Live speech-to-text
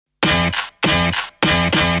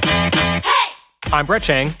I'm Brett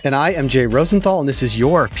Chang. And I am Jay Rosenthal, and this is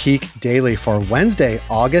your Peak Daily for Wednesday,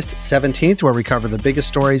 August 17th, where we cover the biggest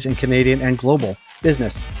stories in Canadian and global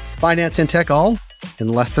business, finance, and tech, all in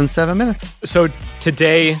less than 7 minutes. So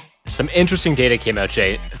today, some interesting data came out,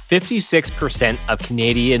 Jay. 56% of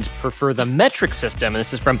Canadians prefer the metric system, and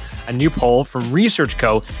this is from a new poll from Research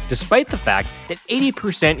Co., despite the fact that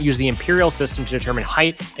 80% use the imperial system to determine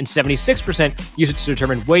height and 76% use it to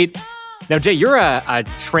determine weight. Now, Jay, you're a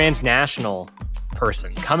transnational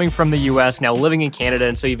person coming from the US, now living in Canada,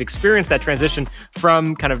 and so you've experienced that transition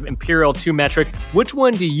from kind of imperial to metric. Which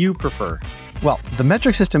one do you prefer? Well, the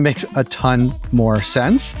metric system makes a ton more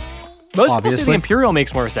sense. Most people say the imperial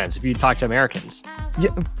makes more sense if you talk to Americans. Yeah,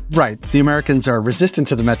 right. The Americans are resistant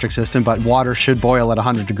to the metric system, but water should boil at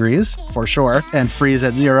 100 degrees for sure and freeze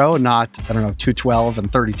at 0, not, 212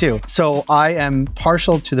 and 32. So I am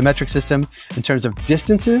partial to the metric system in terms of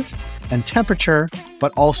distances and temperature,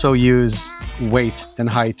 but also use weight and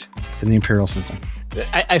height in the imperial system.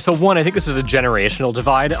 I think this is a generational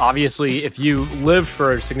divide. Obviously, if you lived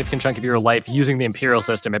for a significant chunk of your life using the imperial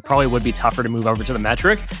system, it probably would be tougher to move over to the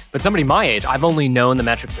metric. But somebody my age, I've only known the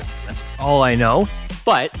metric system. That's all I know.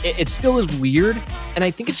 But it still is weird. And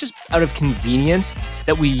I think it's just out of convenience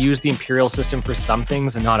that we use the imperial system for some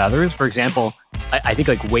things and not others. For example, I think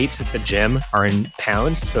like weights at the gym are in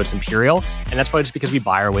pounds, so it's imperial. And that's probably just because we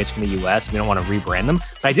buy our weights from the US. We don't want to rebrand them.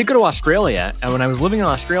 But I did go to Australia. And when I was living in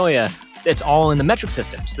Australia, it's all in the metric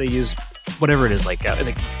system. So they use whatever it is, like, is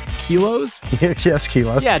it kilos? Yes,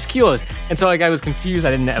 kilos. Yeah, it's kilos. And so I was confused.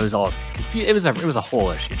 I was all confused. It was a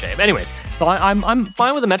whole issue, Jay. But anyways, so I'm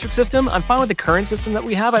fine with the metric system. I'm fine with the current system that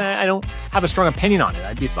we have. I don't have a strong opinion on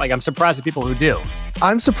it. I'm surprised at people who do.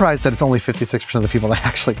 I'm surprised that it's only 56% of the people that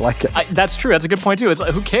actually like it. That's true. That's a good point too. It's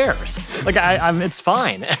like, who cares? Like it's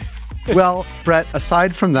fine. Well, Brett,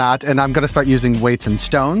 aside from that, and I'm going to start using weights and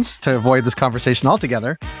stones to avoid this conversation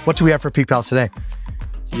altogether, what do we have for Peak Pals today?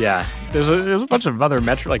 Yeah, there's a bunch of other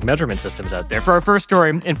measurement systems out there. For our first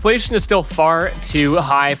story, inflation is still far too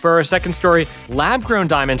high. For our second story, lab-grown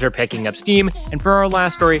diamonds are picking up steam. And for our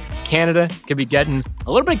last story, Canada could be getting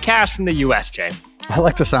a little bit of cash from the US, Jay. I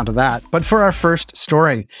like the sound of that. But for our first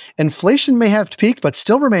story, inflation may have peaked, but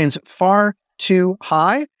still remains far too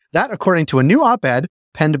high. That, according to a new op-ed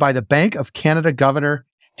penned by the Bank of Canada Governor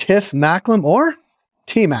Tiff Macklem, or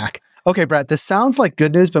TMAC. Okay, Brett, this sounds like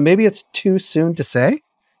good news, but maybe it's too soon to say.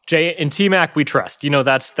 Jay, in TMAC, we trust.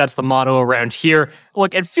 That's the motto around here.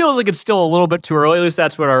 Look, it feels like it's still a little bit too early. At least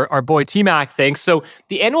that's what our boy TMAC thinks. So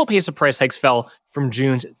the annual pace of price hikes fell from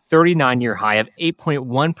June's 39-year high of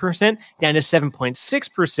 8.1% down to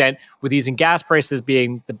 7.6%, with easing gas prices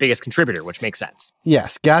being the biggest contributor, which makes sense.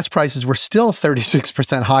 Yes, gas prices were still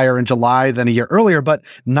 36% higher in July than a year earlier, but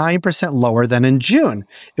 9% lower than in June.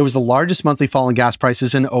 It was the largest monthly fall in gas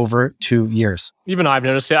prices in over 2 years. Even I've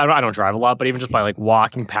noticed it. I don't drive a lot, but even just by like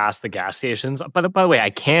walking past the gas stations. By the way, I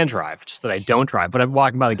can drive, just that I don't drive, but I'm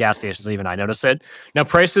walking by the gas stations, even I notice it. Now,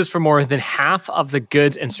 prices for more than half of the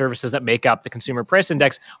goods and services that make up the Consumer Price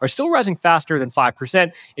Index are still rising faster than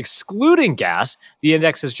 5%. Excluding gas, the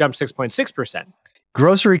index has jumped 6.6%.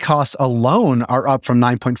 Grocery costs alone are up from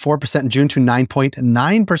 9.4% in June to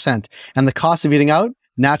 9.9%. And the cost of eating out,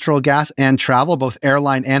 natural gas, and travel, both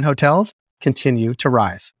airline and hotels, continue to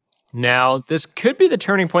rise. Now, this could be the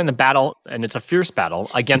turning point in the battle, and it's a fierce battle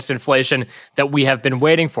against inflation that we have been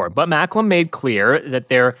waiting for. But Macklem made clear that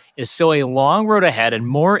there is still a long road ahead and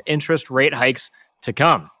more interest rate hikes to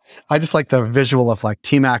come. I just like the visual of like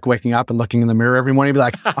T-Mac waking up and looking in the mirror every morning and be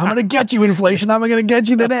like, I'm going to get you, inflation. I'm going to get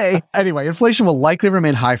you today. Anyway, inflation will likely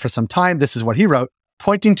remain high for some time. This is what he wrote,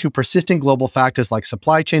 pointing to persisting global factors like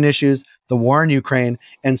supply chain issues, the war in Ukraine,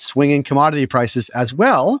 and swinging commodity prices, as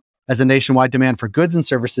well as a nationwide demand for goods and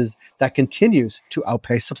services that continues to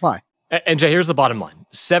outpace supply. And Jay, here's the bottom line.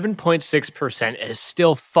 7.6% is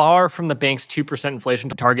still far from the bank's 2% inflation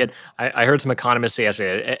target. I heard some economists say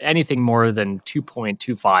yesterday, anything more than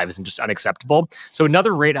 2.25 is just unacceptable. So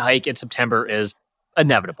another rate hike in September is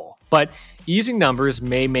inevitable. But easing numbers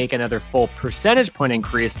may make another full percentage point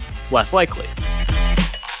increase less likely.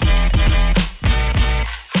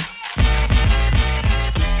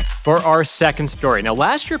 For our second story. Now,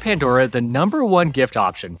 last year, Pandora, the number one gift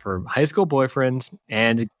option for high school boyfriends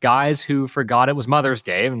and guys who forgot it was Mother's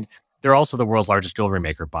Day, and they're also the world's largest jewelry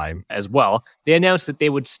maker by as well, they announced that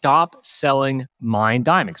they would stop selling mined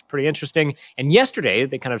diamonds. Pretty interesting. And yesterday,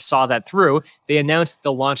 they kind of saw that through. They announced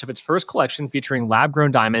the launch of its first collection featuring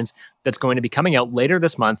lab-grown diamonds that's going to be coming out later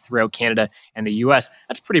this month throughout Canada and the US.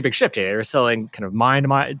 That's a pretty big shift. They were selling kind of mined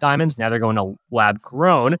diamonds. Now they're going to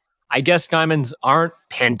lab-grown. I guess diamonds aren't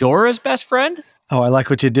Pandora's best friend? Oh, I like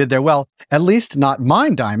what you did there. Well, At least not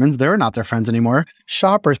mined diamonds. They're not their friends anymore.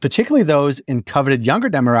 Shoppers, particularly those in coveted younger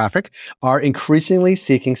demographic, are increasingly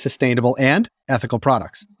seeking sustainable and ethical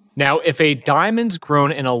products. Now, if a diamond's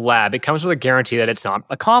grown in a lab, it comes with a guarantee that it's not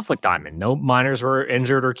a conflict diamond. No miners were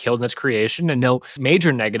injured or killed in its creation, and no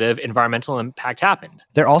major negative environmental impact happened.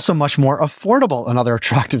 They're also much more affordable, another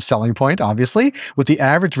attractive selling point, obviously, with the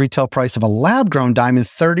average retail price of a lab-grown diamond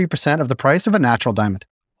 30% of the price of a natural diamond.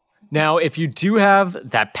 Now, if you do have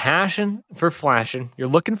that passion for flashing, you're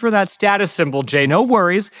looking for that status symbol, Jay, no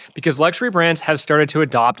worries, because luxury brands have started to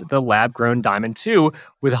adopt the lab-grown diamond too,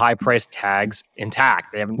 with high price tags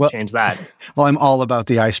intact. They haven't changed that. Well, I'm all about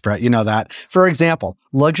the ice, Brett. You know that. For example,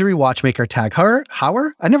 luxury watchmaker Tag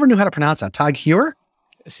Heuer. I never knew how to pronounce that. Tag Heuer?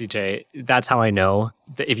 CJ, that's how I know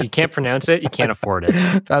that if you can't pronounce it, you can't afford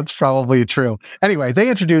it. That's probably true. Anyway, they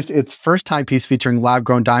introduced its first timepiece featuring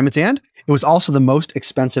lab-grown diamonds, and it was also the most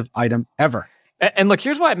expensive item ever. And look,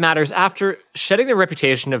 here's why it matters. After shedding their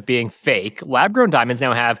reputation of being fake, lab-grown diamonds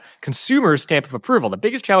now have consumers' stamp of approval. The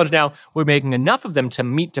biggest challenge now, we're making enough of them to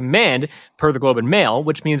meet demand per the Globe and Mail,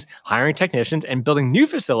 which means hiring technicians and building new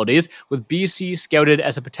facilities, with BC scouted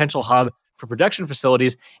as a potential hub for production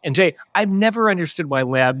facilities. And Jay, I've never understood why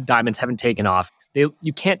lab diamonds haven't taken off.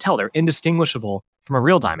 You can't tell. They're indistinguishable from a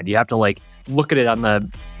real diamond. You have to look at it on the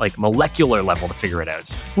molecular level to figure it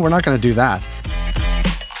out. We're not going to do that.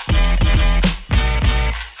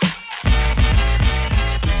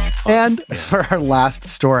 And for our last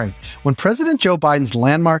story, when President Joe Biden's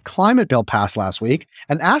landmark climate bill passed last week,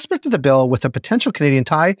 an aspect of the bill with a potential Canadian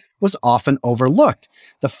tie was often overlooked: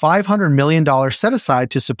 the $500 million set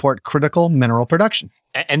aside to support critical mineral production.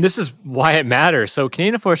 And this is why it matters. So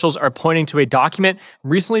Canadian officials are pointing to a document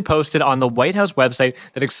recently posted on the White House website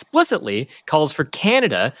that explicitly calls for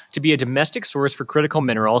Canada to be a domestic source for critical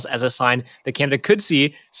minerals, as a sign that Canada could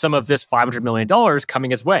see some of this $500 million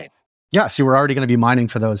coming its way. Yeah, see, we're already going to be mining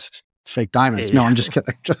for those fake diamonds. No, I'm just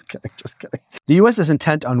kidding. Just kidding. The U.S. is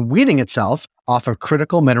intent on weaning itself off of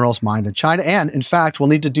critical minerals mined in China, and in fact, will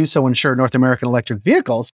need to do so ensure North American electric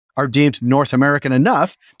vehicles are deemed North American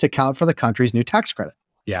enough to count for the country's new tax credit.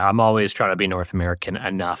 Yeah, I'm always trying to be North American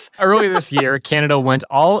enough. Earlier this year, Canada went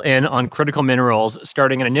all in on critical minerals,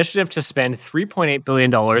 starting an initiative to spend $3.8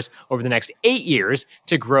 billion over the next 8 years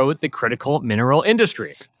to grow the critical mineral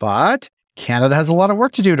industry. But Canada has a lot of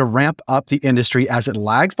work to do to ramp up the industry as it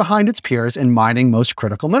lags behind its peers in mining most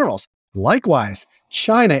critical minerals. Likewise,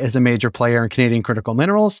 China is a major player in Canadian critical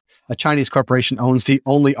minerals. A Chinese corporation owns the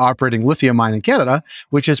only operating lithium mine in Canada,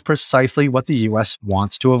 which is precisely what the U.S.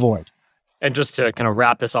 wants to avoid. And just to kind of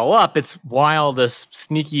wrap this all up, it's while this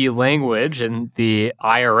sneaky language in the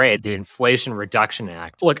IRA, the Inflation Reduction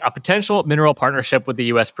Act, look, a potential mineral partnership with the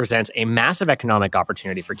U.S. presents a massive economic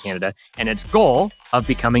opportunity for Canada and its goal of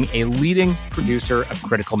becoming a leading producer of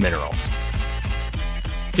critical minerals.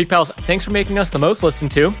 Peak Pals, thanks for making us the most listened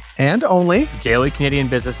to and only daily Canadian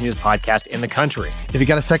business news podcast in the country. If you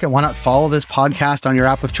got a second, why not follow this podcast on your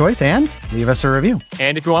app of choice and leave us a review?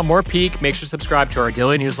 And if you want more Peak, make sure to subscribe to our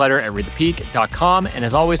daily newsletter at readthepeak.com. And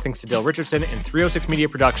as always, thanks to Dale Richardson and 306 Media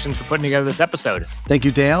Productions for putting together this episode. Thank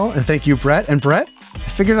you, Dale, and thank you, Brett. And Brett, I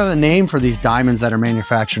figured out a name for these diamonds that are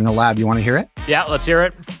manufactured in a lab. You want to hear it? Yeah, let's hear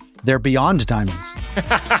it. They're beyond diamonds.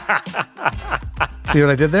 See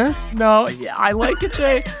what I did there? No, yeah, I like it,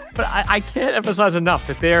 Jay, but I can't emphasize enough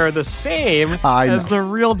that they are the same as the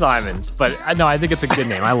real diamonds. But no, I think it's a good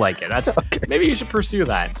name. I like it. That's okay. Maybe you should pursue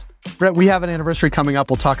that. Brett, we have an anniversary coming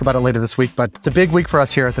up. We'll talk about it later this week, but it's a big week for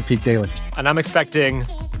us here at the Peak Daily. And I'm expecting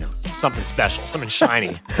something special, something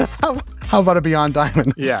shiny. How about a beyond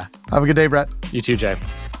diamond? Yeah. Have a good day, Brett. You too, Jay.